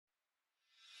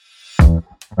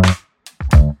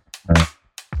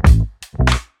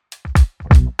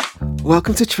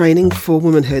Welcome to Training for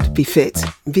Womanhood. Be fit,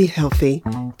 be healthy,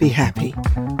 be happy,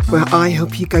 where I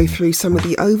help you go through some of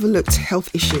the overlooked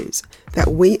health issues that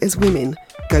we as women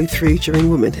go through during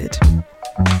womanhood.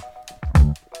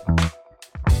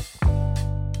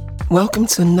 Welcome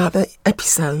to another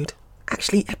episode,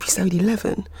 actually episode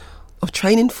 11 of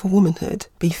Training for Womanhood.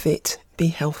 Be fit, be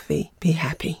healthy, be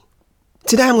happy.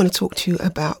 Today I'm going to talk to you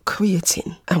about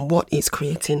creatine and what is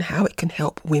creatine, how it can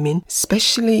help women,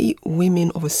 especially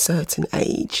women of a certain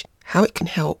age, how it can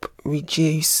help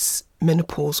reduce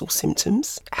menopausal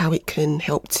symptoms, how it can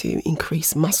help to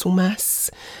increase muscle mass,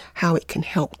 how it can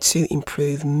help to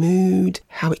improve mood,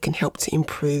 how it can help to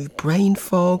improve brain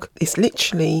fog. It's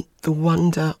literally the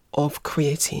wonder of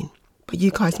creatine. But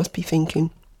you guys must be thinking,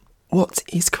 what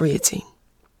is creatine?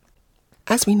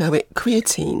 As we know it,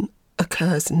 creatine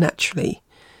occurs naturally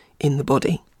in the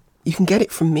body. You can get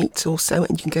it from meat also,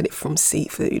 and you can get it from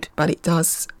seafood, but it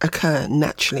does occur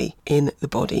naturally in the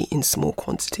body in small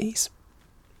quantities.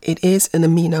 It is an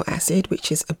amino acid,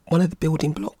 which is one of the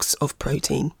building blocks of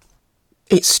protein.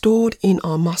 It's stored in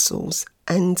our muscles,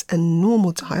 and a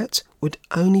normal diet would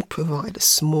only provide a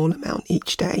small amount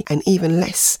each day, and even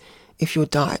less if your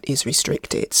diet is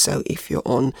restricted. So if you're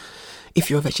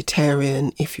a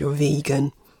vegetarian, if you're a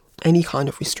vegan, any kind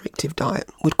of restrictive diet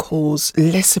would cause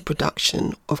lesser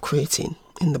production of creatine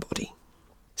in the body.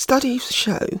 Studies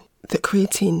show that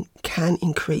creatine can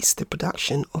increase the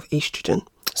production of estrogen.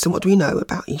 So what do we know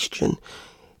about estrogen?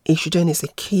 Estrogen is a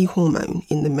key hormone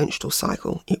in the menstrual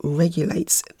cycle. It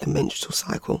regulates the menstrual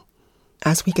cycle.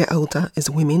 As we get older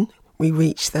as women, we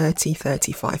reach 30,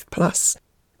 35 plus.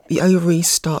 The ovaries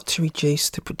start to reduce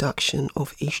the production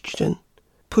of estrogen,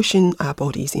 pushing our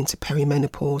bodies into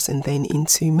perimenopause and then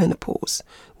into menopause.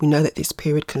 We know that this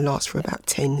period can last for about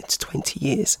 10 to 20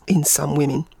 years in some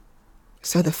women.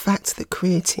 So the fact that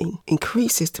creatine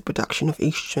increases the production of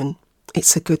estrogen,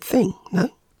 it's a good thing, no?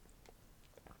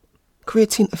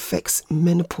 Creatine affects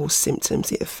menopause symptoms,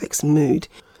 it affects mood,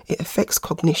 it affects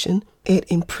cognition,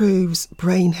 it improves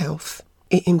brain health,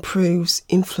 it improves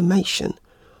inflammation.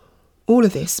 All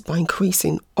of this by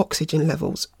increasing oxygen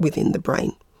levels within the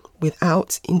brain,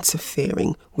 without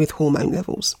interfering with hormone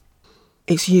levels.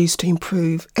 It's used to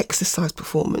improve exercise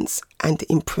performance and it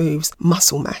improves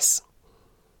muscle mass.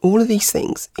 All of these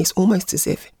things, it's almost as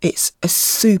if it's a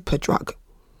super drug.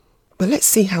 But let's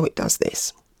see how it does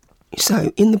this.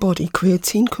 So in the body,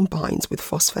 creatine combines with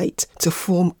phosphate to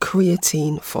form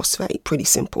creatine phosphate. Pretty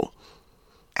simple.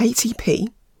 ATP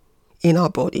in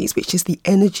our bodies, which is the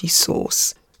energy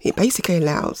source, it basically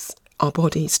allows our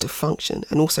bodies to function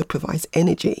and also provides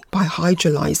energy by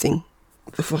hydrolyzing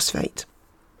the phosphate.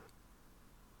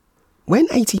 When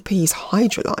ATP is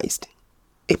hydrolyzed,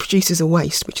 it produces a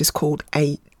waste which is called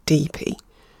ADP,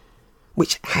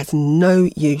 which has no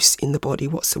use in the body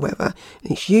whatsoever,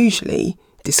 and it's usually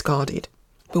discarded.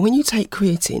 But when you take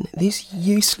creatine, this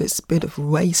useless bit of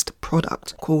waste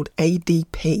product called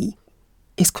ADP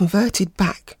is converted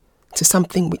back to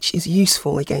something which is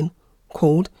useful again,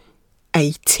 called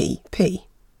ATP.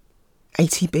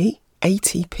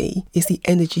 ATP is the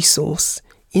energy source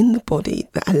in the body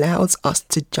that allows us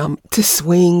to jump, to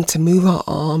swing, to move our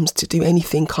arms, to do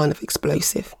anything kind of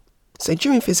explosive. So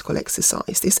during physical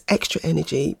exercise, this extra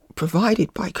energy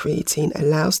provided by creatine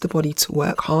allows the body to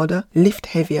work harder, lift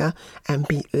heavier, and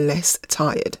be less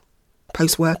tired.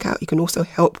 Post-workout, you can also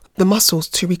help the muscles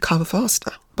to recover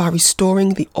faster by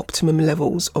restoring the optimum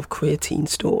levels of creatine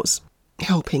stores,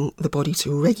 helping the body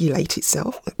to regulate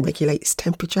itself, regulate its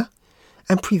temperature,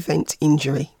 and prevent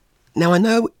injury. Now, I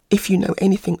know if you know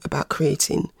anything about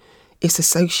creatine, its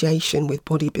association with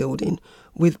bodybuilding,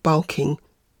 with bulking,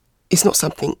 it's not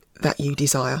something that you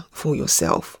desire for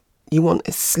yourself. You want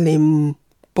a slim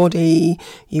body,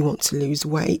 you want to lose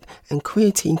weight, and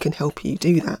creatine can help you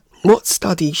do that. What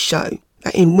studies show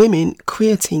that in women,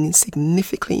 creatine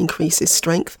significantly increases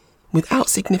strength without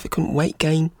significant weight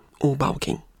gain or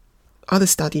bulking. Other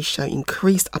studies show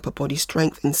increased upper body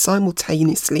strength and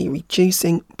simultaneously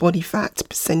reducing body fat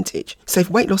percentage. So if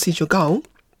weight loss is your goal,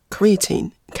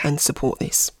 creatine can support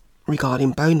this.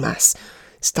 Regarding bone mass,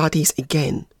 studies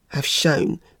again have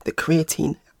shown that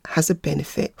creatine has a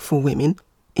benefit for women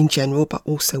in general, but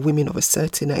also women of a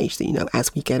certain age that,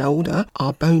 as we get older,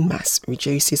 our bone mass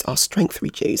reduces, our strength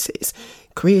reduces.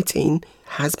 Creatine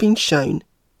has been shown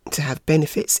to have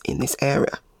benefits in this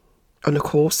area. And of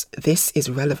course, this is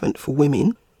relevant for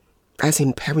women, as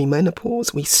in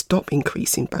perimenopause, we stop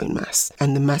increasing bone mass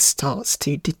and the mass starts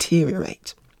to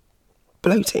deteriorate.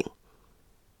 Bloating.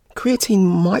 Creatine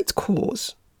might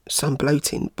cause some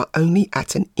bloating, but only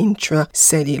at an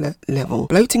intracellular level.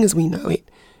 Bloating as we know it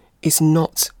is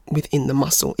not within the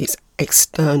muscle. It's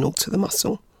external to the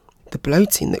muscle. The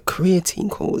bloating that creatine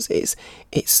causes,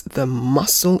 it's the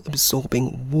muscle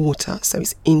absorbing water, so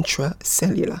it's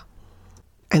intracellular.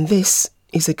 And this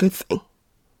is a good thing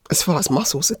as far as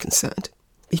muscles are concerned,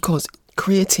 because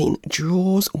creatine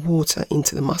draws water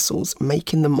into the muscles,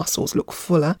 making the muscles look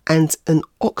fuller, and an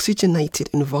oxygenated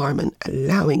environment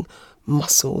allowing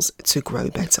muscles to grow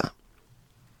better.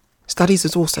 Studies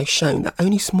have also shown that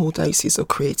only small doses of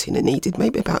creatine are needed,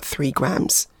 maybe about 3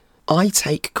 grams. I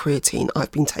take creatine.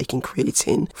 I've been taking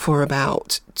creatine for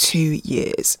about 2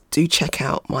 years. Do check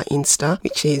out my Insta,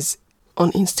 which is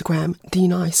on Instagram,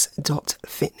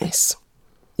 dnice.fitness.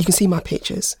 You can see my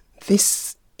pictures.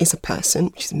 This is a person,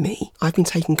 which is me. I've been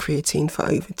taking creatine for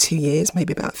over 2 years,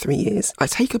 maybe about 3 years. I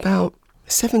take about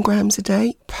 7 grams a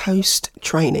day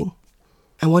post-training.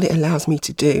 And what it allows me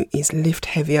to do is lift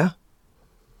heavier,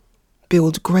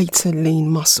 build greater lean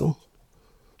muscle,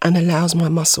 and allows my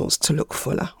muscles to look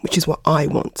fuller, which is what I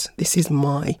want. This is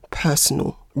my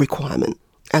personal requirement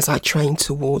as I train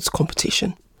towards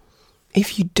competition.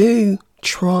 If you do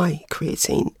try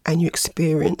creatine and you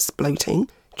experience bloating,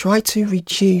 try to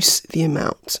reduce the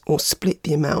amount or split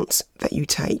the amount that you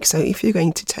take. So if you're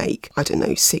going to take,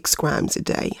 6 grams a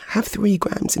day, have 3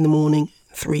 grams in the morning,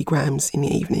 3 grams in the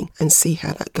evening, and see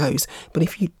how that goes. But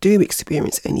if you do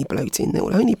experience any bloating, it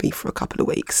will only be for a couple of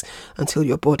weeks until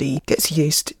your body gets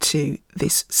used to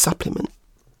this supplement.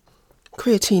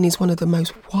 Creatine is one of the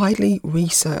most widely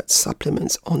researched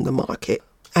supplements on the market,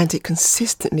 and it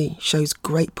consistently shows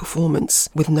great performance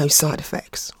with no side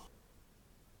effects.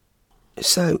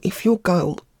 So if your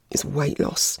goal is weight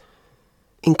loss,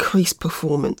 increased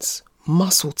performance,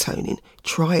 muscle toning,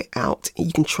 try it out.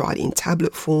 You can try it in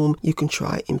tablet form, you can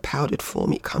try it in powdered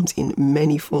form. It comes in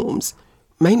many forms,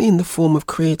 mainly in the form of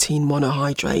creatine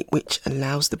monohydrate, which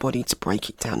allows the body to break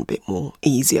it down a bit more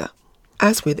easier.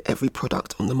 As with every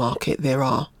product on the market, there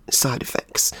are side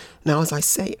effects. Now, as I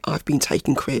say, I've been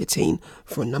taking creatine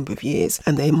for a number of years,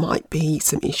 and there might be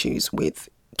some issues with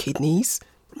kidneys,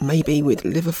 maybe with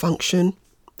liver function,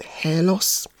 hair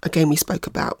loss. Again, we spoke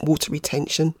about water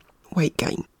retention, weight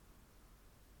gain.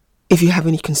 If you have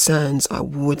any concerns, I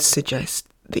would suggest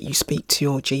that you speak to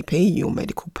your GP, your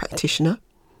medical practitioner.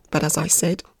 But as I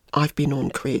said, I've been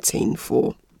on creatine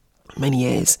for many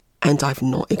years and I've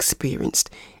not experienced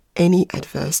any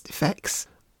adverse effects,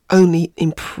 only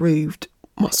improved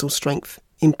muscle strength,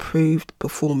 improved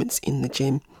performance in the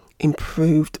gym,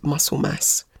 improved muscle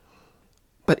mass.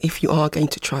 But if you are going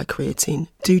to try creatine,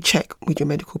 do check with your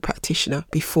medical practitioner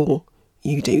before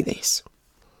you do this.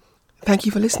 Thank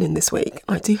you for listening this week.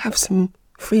 I do have some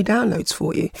free downloads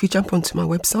for you. If you jump onto my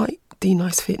website,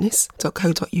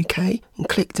 dnicefitness.co.uk, and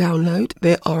click download,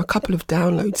 there are a couple of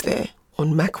downloads there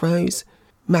on macros,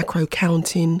 macro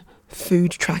counting, food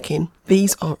tracking.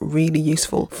 These are really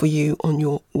useful for you on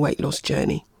your weight loss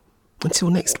journey.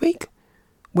 Until next week,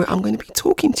 where I'm going to be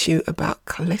talking to you about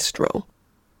cholesterol.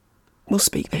 We'll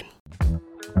speak then.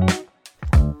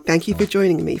 Thank you for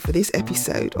joining me for this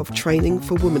episode of Training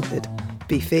for Womanhood.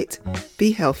 Be fit,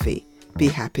 be healthy, be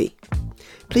happy.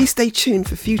 Please stay tuned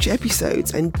for future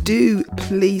episodes and do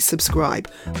please subscribe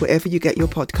wherever you get your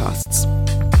podcasts.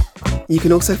 You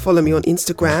can also follow me on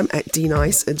Instagram at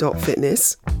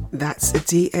dnice.fitness, that's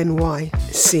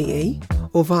DNYCE,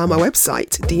 or via my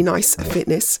website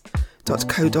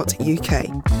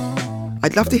dnicefitness.co.uk.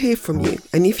 I'd love to hear from you,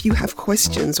 and if you have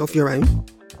questions of your own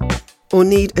or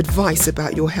need advice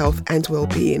about your health and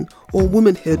well-being or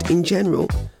womanhood in general,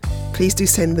 please do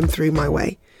send them through my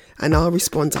way and I'll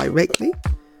respond directly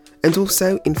and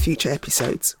also in future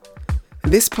episodes.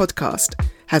 This podcast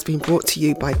has been brought to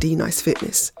you by D-Nice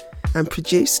Fitness and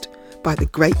produced by the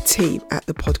great team at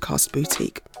the Podcast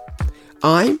Boutique.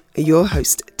 I'm your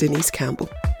host, Denise Campbell.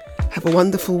 Have a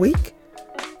wonderful week.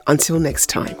 Until next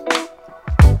time.